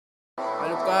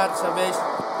alucard sa base.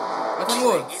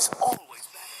 Watangor.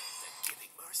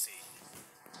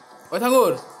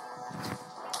 Watangor.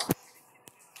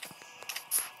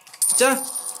 Cha,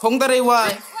 hong daray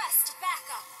wai.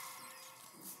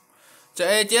 Cha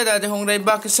tia da hong daray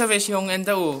back sa base hong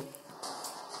enda u.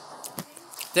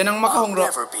 Tenang maka hong ro.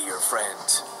 Never be your friend.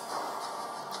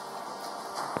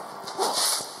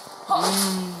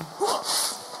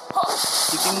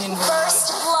 Tikingin hong.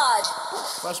 First blood.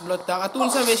 First blood ta atun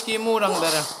sa base ki murang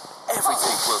dara.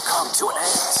 Everything will come to an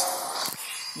end.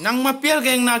 Nang mapial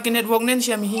geng na kinetwork nen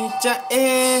siya mihicha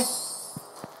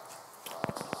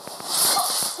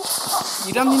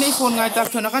Iram ni nei phone ngai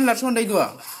tak thona kan latson dai dua.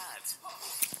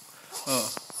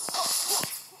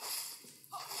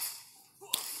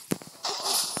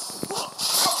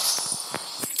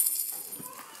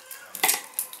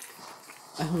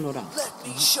 Let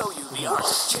me show you the art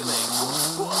of killing.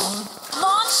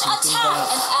 Launch attack.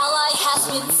 An ally has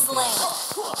been slain.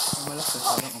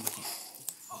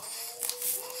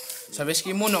 Sabes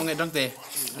ki muno ngai dang te.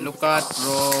 Alucard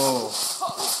bro.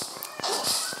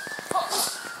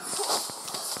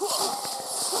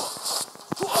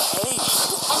 Hey,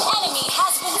 An enemy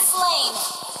has been slain.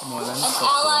 Molan An tok.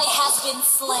 ally has been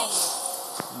slain.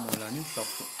 Molan ni tok.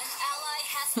 An ally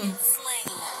has been slain.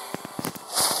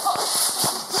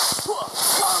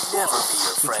 I'll never be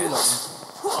your friend.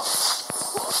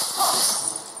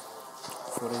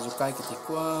 Fore zukai kiti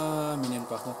kwa minion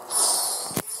pa ko.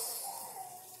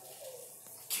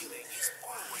 Killing is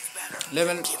always better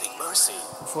Level than giving mercy.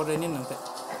 fore ni nang te.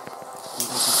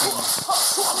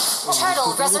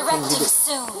 Turtle resurrecting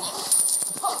soon.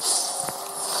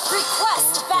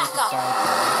 Request backup.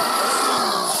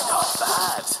 Not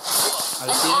bad. An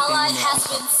ally has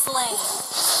been slain.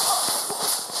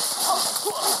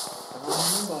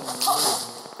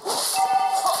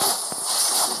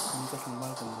 Minta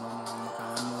sambal ke mana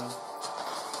makanan mo.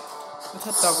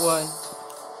 Macam tak wai.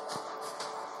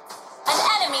 An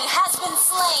enemy has been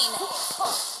slain.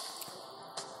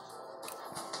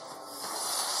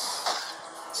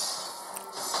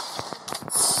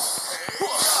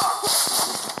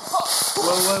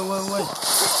 Wai.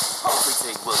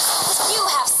 Everything will come to You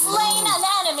have slain an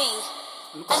enemy.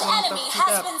 An enemy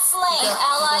has been slain.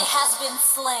 Ally has been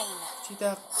slain.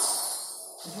 Tidak.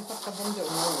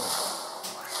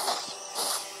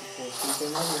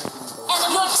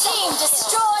 Enemy team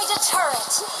destroyed a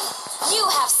turret. You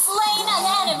have slain an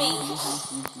enemy.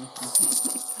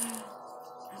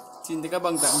 Cinta ka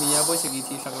bang tak miya boy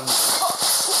segiti saklang.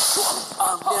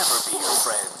 I'll never be your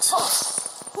friend.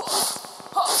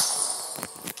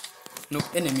 Nuk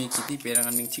enemy kiti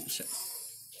perangan ning chiksa.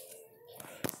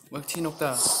 Wag chinok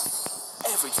ta.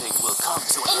 Everything will come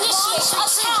to an end. Initiate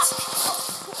attack.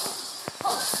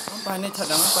 Ang panay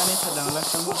thadang la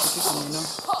tamu kiti kanino.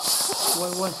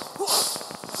 Wai.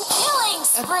 Killing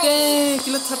spree. Ate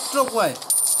kila thatrok wai.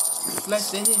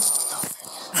 Clash deh.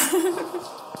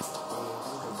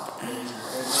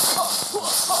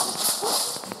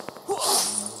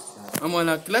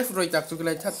 Amona clash roi tak tu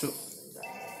clash thatsu.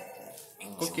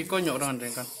 Koki ko nyok ran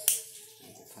reng kan.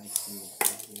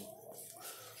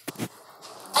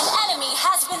 An enemy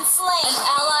has been slain. An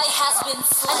ally has been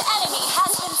slain. An enemy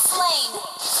has been slain.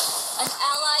 An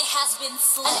ally has been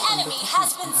slain. An enemy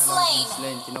has been slain.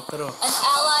 Slain kinok tero. An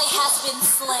ally has been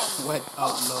slain. Wipe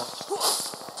out lock.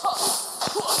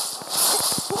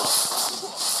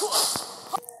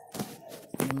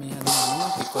 Enemy han mo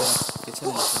ko kecil.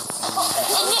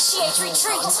 Initiate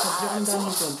retreat.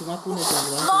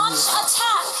 Launch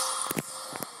attack.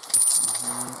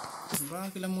 Ba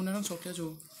kila muna lang sokya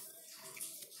jo.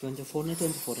 24 ni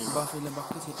 24 Ba kila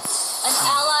bakit si. An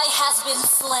ally has been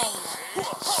slain.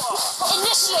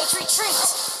 Initiate retreat.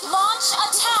 Launch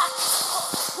attack.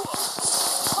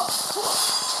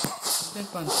 Then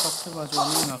pan sok sa ba jo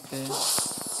ni ngakte.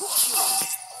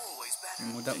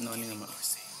 Mudap no ni ngama.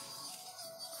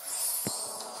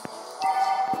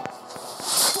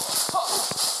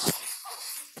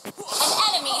 An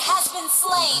enemy has been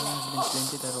slain.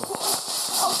 Plenty taro.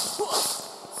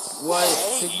 Why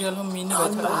signal hum mini ba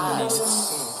thara ni.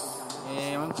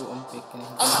 Man ku ompek ni.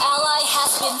 An ally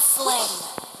has been slain.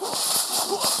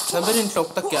 Saberin tok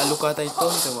tak ya alucard ito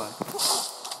sewa.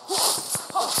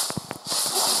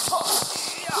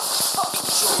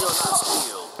 Enjoy your last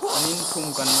meal. Anin kum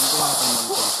kan nonton akan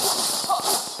nonton.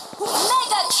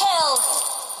 Mega kill.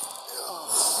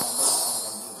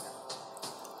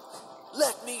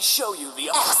 Let me show you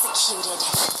the art. Executed.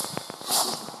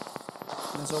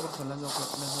 Nasokot hindi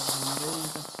rin.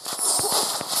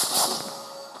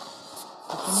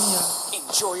 Ito niya.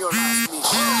 Enjoy your last meal.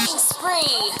 Killing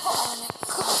spree.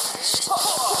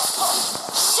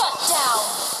 Shut down.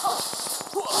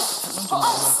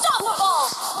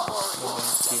 Unstoppable!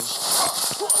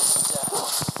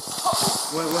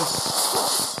 Wait.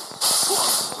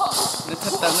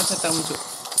 Nó thật một chút.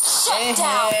 Shut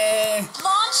down!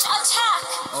 Launch attack!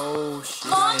 Oh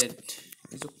shit.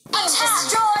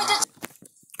 Destroy the...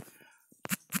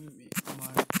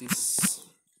 Mark this.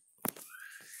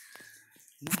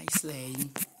 Nice lane.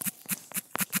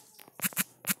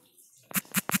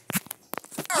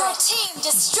 Your team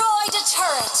destroyed a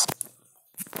turret!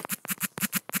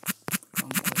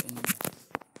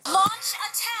 Launch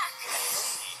attack!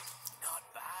 Not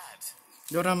bad.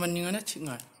 Dora mendingan aja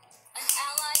nggak? An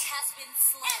ally has been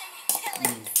slain.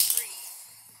 Killing spree.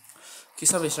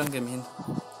 Kisah besar game ini.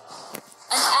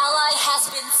 An ally has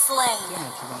been slain.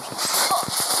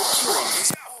 Killing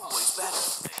is always better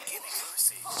than giving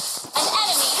mercy. An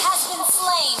enemy has been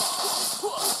slain.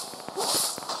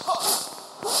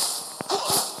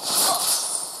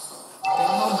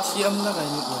 Tengok cium lah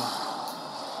kayak gitu.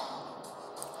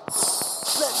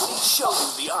 Let me show you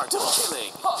the art of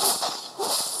killing.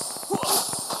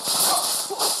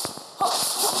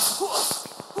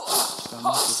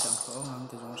 Kamu pisang kau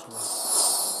ngambil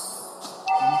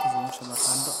tujung sebelah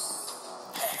kandok.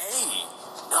 Hey,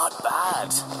 not bad.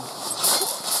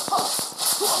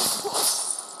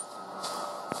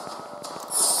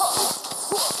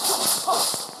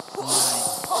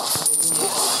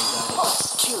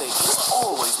 Killing is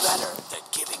always better than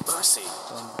giving mercy.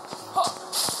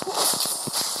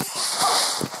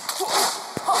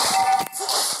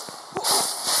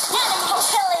 Enemy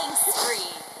killing spree.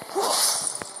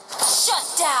 Shut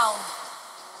down.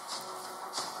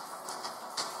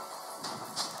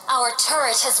 Our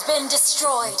turret has been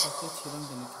destroyed.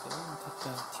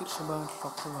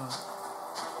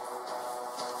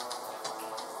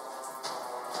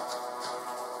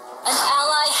 An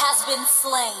ally has been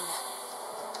slain.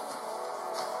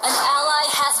 An ally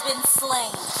has been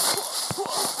slain.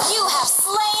 You have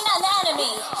slain an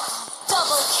enemy.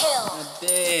 Double kill.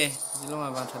 Ade, zilong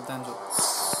abang santan tu.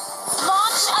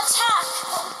 Launch attack.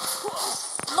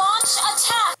 Launch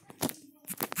attack.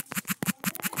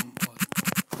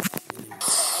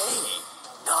 Hey,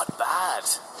 not bad.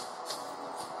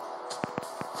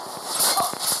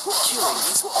 Killing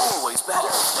is always better.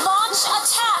 Launch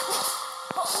attack.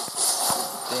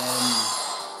 Then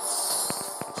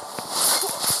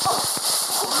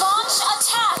Launch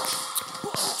attack.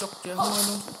 cok dia mana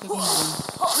tu?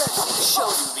 Let me show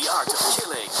you the art of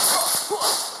killing.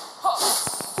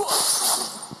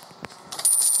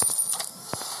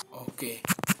 Okay.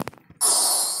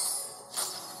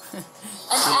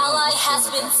 An ally has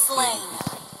been slain.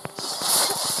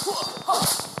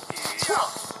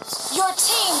 Your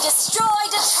team destroyed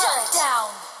a turret.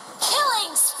 Down.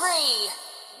 Killing spree.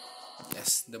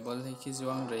 Yes, double hay khi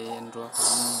doang rồi anh draw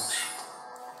cũng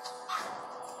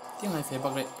tiếng hay phải bạc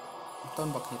đấy,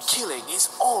 tôn bạc hiệp. Killing is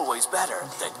always better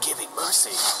than giving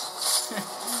mercy. An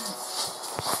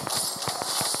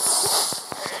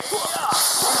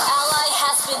ally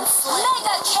has been slain.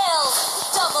 Mega kill.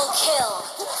 Double kill.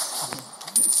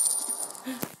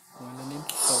 Mana ni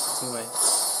top rồi.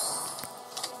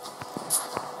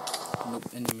 Noob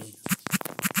enemy.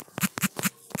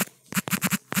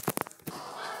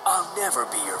 I'll never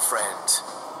be your friend.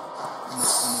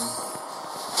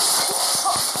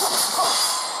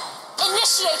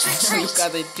 Initiate retreat. Luka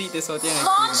tay treat so tiếng này.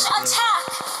 Launch attack.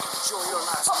 Enjoy your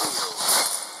last meal.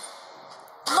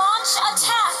 Launch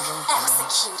attack.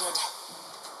 Executed.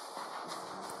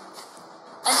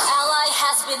 An ally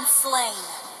has been slain.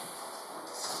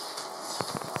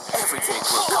 Everything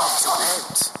will come to an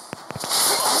end.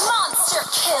 Monster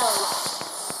kill.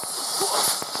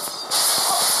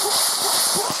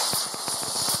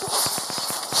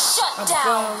 Shut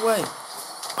down. Wait.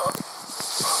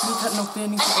 Ni thật nọc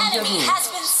tên An enemy has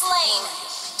been slain.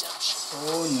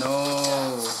 Oh no.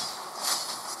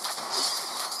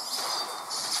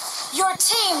 Your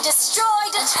team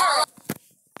destroyed a turret.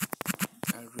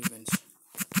 Revenge.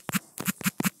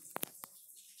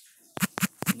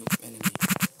 Noob enemy.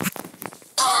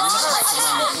 Our turret has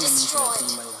been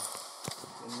destroyed.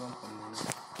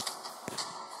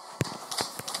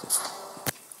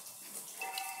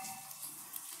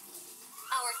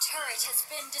 Our turret has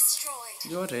been destroyed.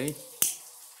 Vô rồi.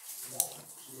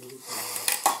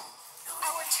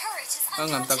 Our turret is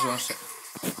Ngam under tak juang attack. se.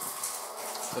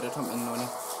 Pada tham en no ni.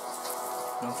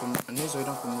 Nong kum ani zoi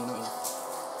dong kum ni no.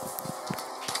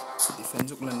 Defend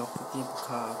juk la nok ti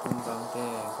kha tum bang te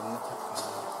kam na thak ka.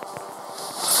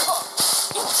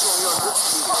 Enjoy your last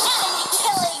meal. Enemy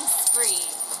killing spree.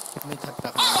 Mai thak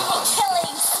tak. Enemy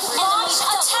killing spree. Launch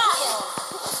attack.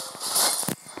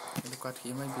 Luka ด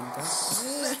ขี่ไม่บินกัน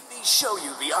Let me show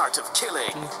you the art of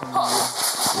killing. ที่ข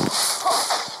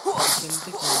องเซน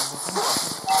ติก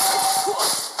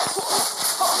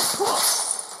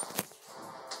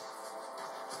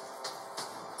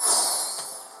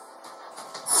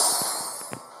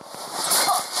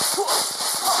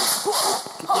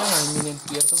ยังไงมีเงินเ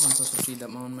กียร์ก็คนตัวสุดที่ดับ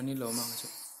มันนี่โลมากใช่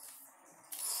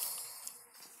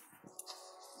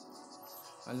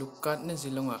alucard ni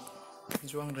sila nga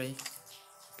juang ray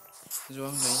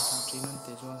trinan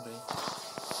te juang ray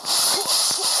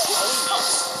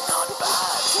Not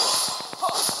bad.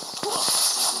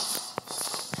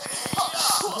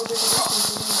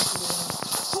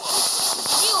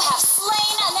 You have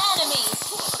slain an enemy.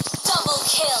 Double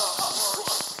kill.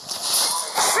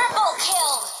 Triple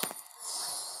kill.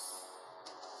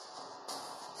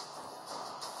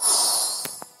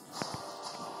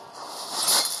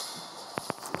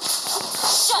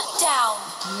 Shut down.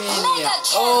 Mega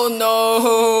kill. oh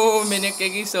no maniac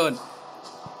kegison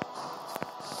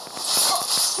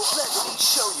Let me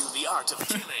show you the art of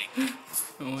killing.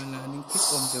 wala ning kick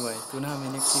om jawai tuna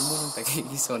maniac timu nang ta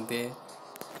kegison te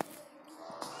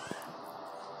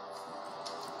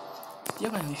dia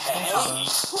kan hang Hey,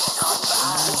 not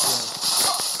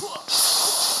bad.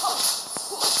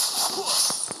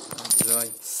 rồi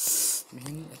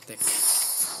mình attack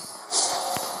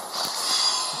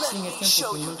Let me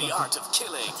show you the art of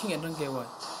killing. tinggal orang kewan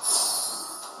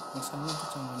masalah tu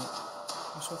macam mana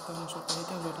masuk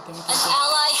itu baru An tengok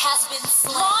ally has been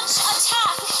slain. Launch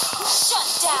attack. Shut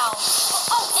down.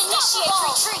 Initiate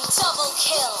retreat. Double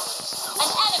kill. An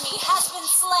enemy has been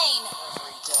slain.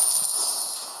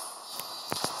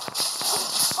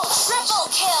 Triple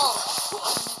kill.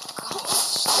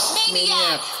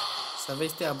 Maniac.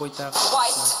 sabes te aboy tak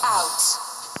Wiped out.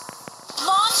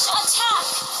 Launch attack.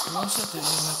 masa tu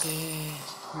nak ke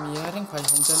miaring pai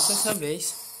hong jan se sabes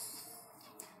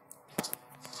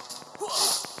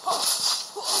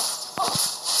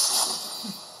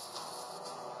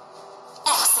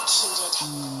Executed.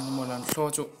 molan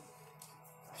soju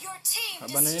Your team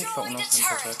abang ni sok destroyed nak a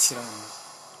sampai turret. tirang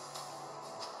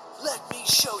Let me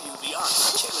show you the art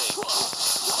of killing.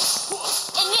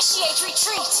 Initiate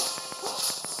retreat.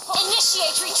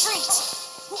 Initiate retreat.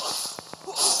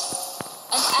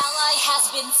 An ally has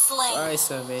been slain. ay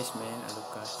sabes man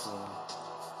alucard tu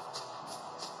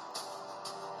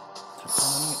tak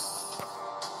mana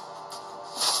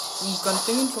ni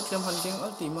kantingin sok jam hanjeng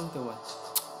ulti mang tu wan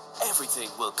Everything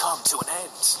will come to an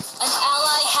end. An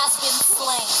ally has been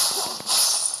slain.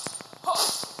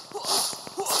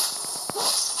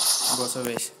 go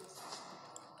sabes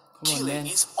come on Killing man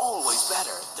is always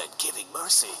better than giving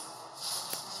mercy.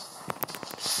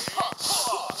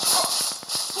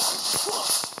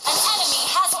 An enemy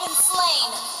has been slain.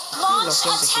 Launch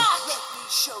attack. Let me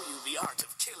show you the art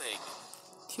of killing.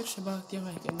 thir sebab dia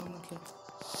ngai kan nak le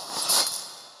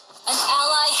An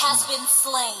ally has been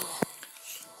slain.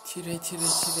 Chire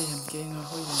yang kenga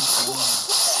hoi lang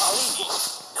Hey,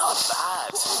 not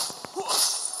bad.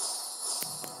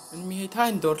มันมีให้ท่า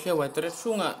นโดดเร็วไว้ตัวเล็กช่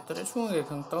วงเลย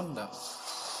ข้างต้นดะ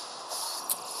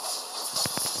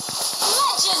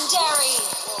Legendary.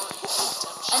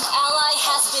 An ally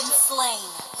has been slain.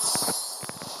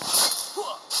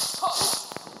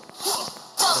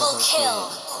 Double kill.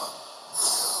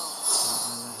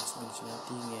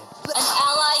 An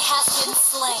ally has been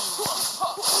slain.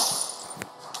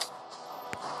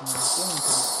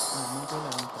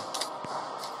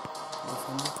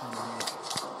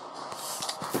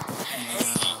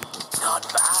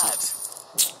 Not bad.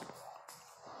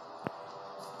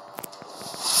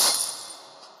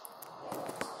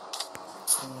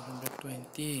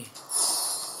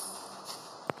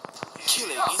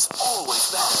 Killing is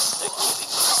always better than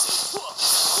giving mercy.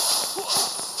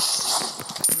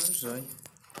 Rồi.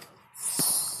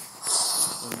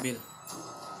 Bill.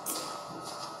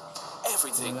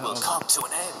 Everything will come to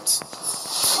an end.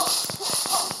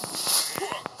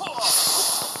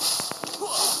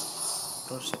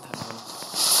 Rồi sẽ thành luôn.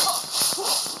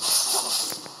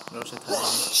 Rồi sẽ thành Let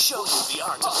luôn. me show you the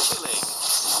art of killing.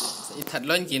 Sẽ thật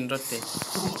lên gìn rồi tệ.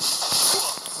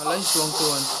 Mà lấy xuống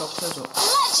tuần sốc theo rồi.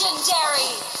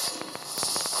 Legendary.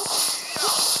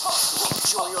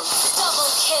 Enjoy your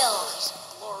Double kill.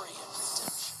 glory and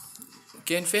redemption.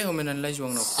 Kiên phê hôm mình lấy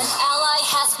xuống nộp. An ally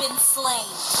has been slain.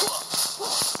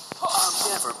 I'll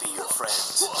never be your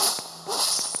friend.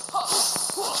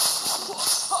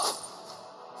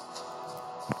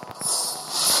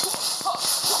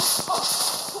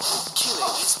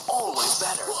 Killing is always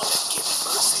better than giving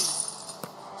mercy.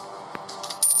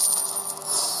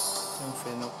 Yang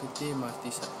phê nộp cái tì mà tí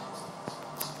sẵn.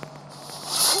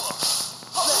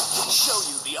 Let me show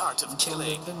you the art of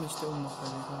killing.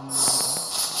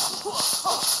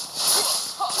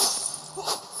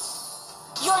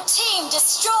 Your team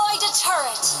destroyed a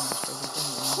turret.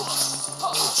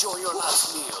 Enjoy your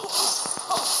last meal.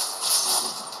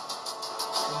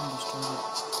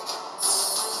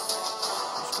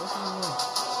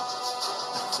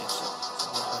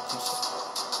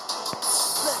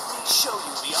 Let me show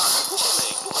you the art of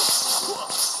killing.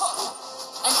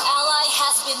 An ally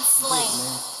has been slain.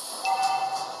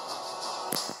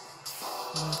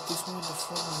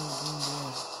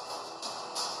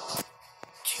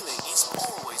 Killing is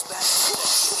always better than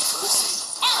giving mercy.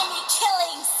 Enemy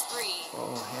killing spree.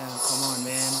 Oh hell, come on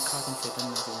man, concentrate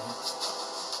on that one.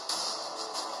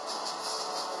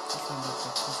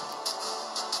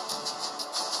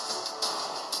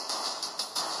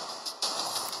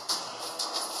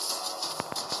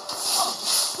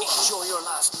 Enjoy your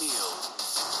last meal.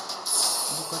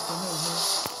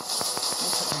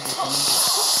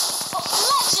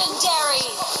 Legendary.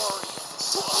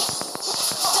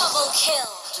 Double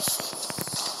kill.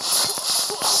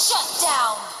 Shut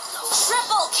down.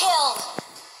 Triple kill.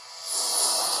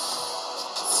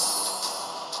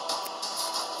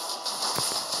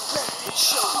 Let me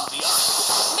show you the art.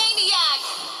 Maniac.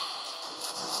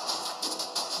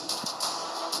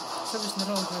 Service na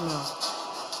raw kaya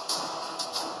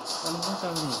ano ba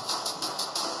tawag niyo?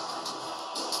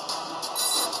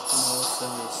 No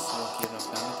service, okay na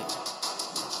pangit.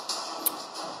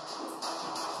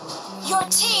 Your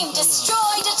team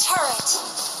destroyed a turret.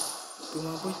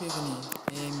 Tumaboy pa gani.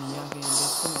 Miya kaya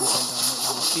best ko ang tanda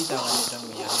mo. Kita ka nito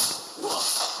Miya.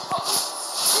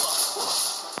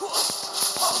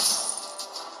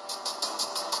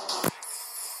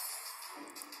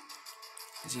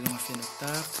 Sila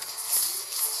mafinagtak.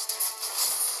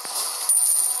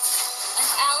 An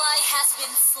ally has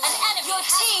been slain. Your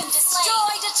team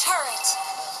destroyed a turret.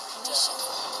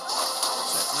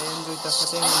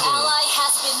 An ally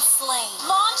has been slain.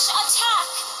 Launch attack.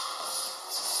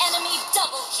 Enemy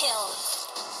double kill.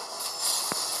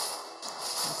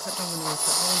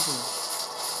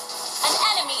 An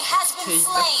enemy has been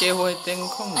slain.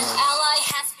 An ally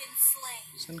has been slain.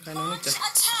 Launch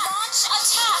attack. Launch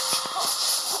attack.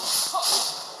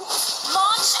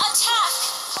 Launch attack.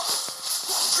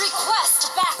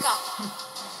 Request backup.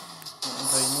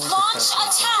 Launch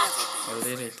attack.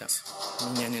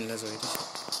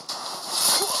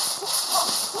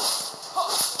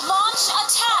 Launch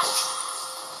attack.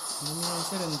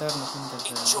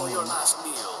 Enjoy your last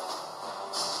meal.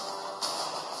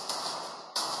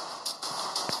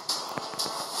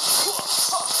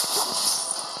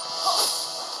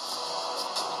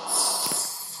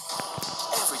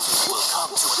 Everything will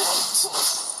come to an end.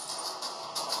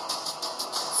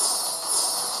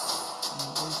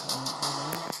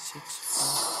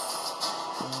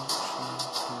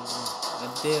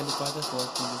 Ade alucard for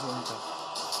to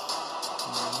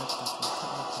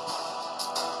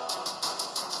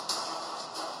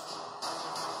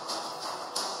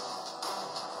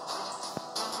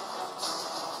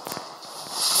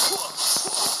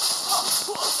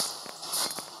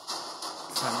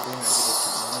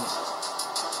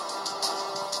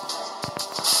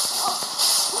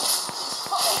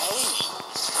Hey,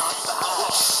 not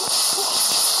bad.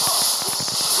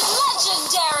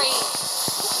 Legendary.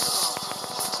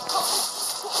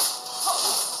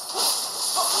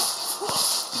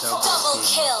 Double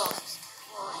kill.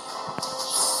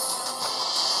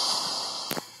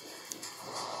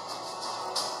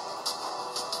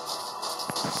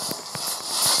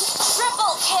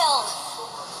 Triple kill.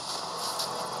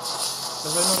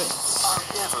 I'll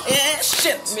never be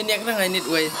shit, miniak na nga init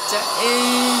way.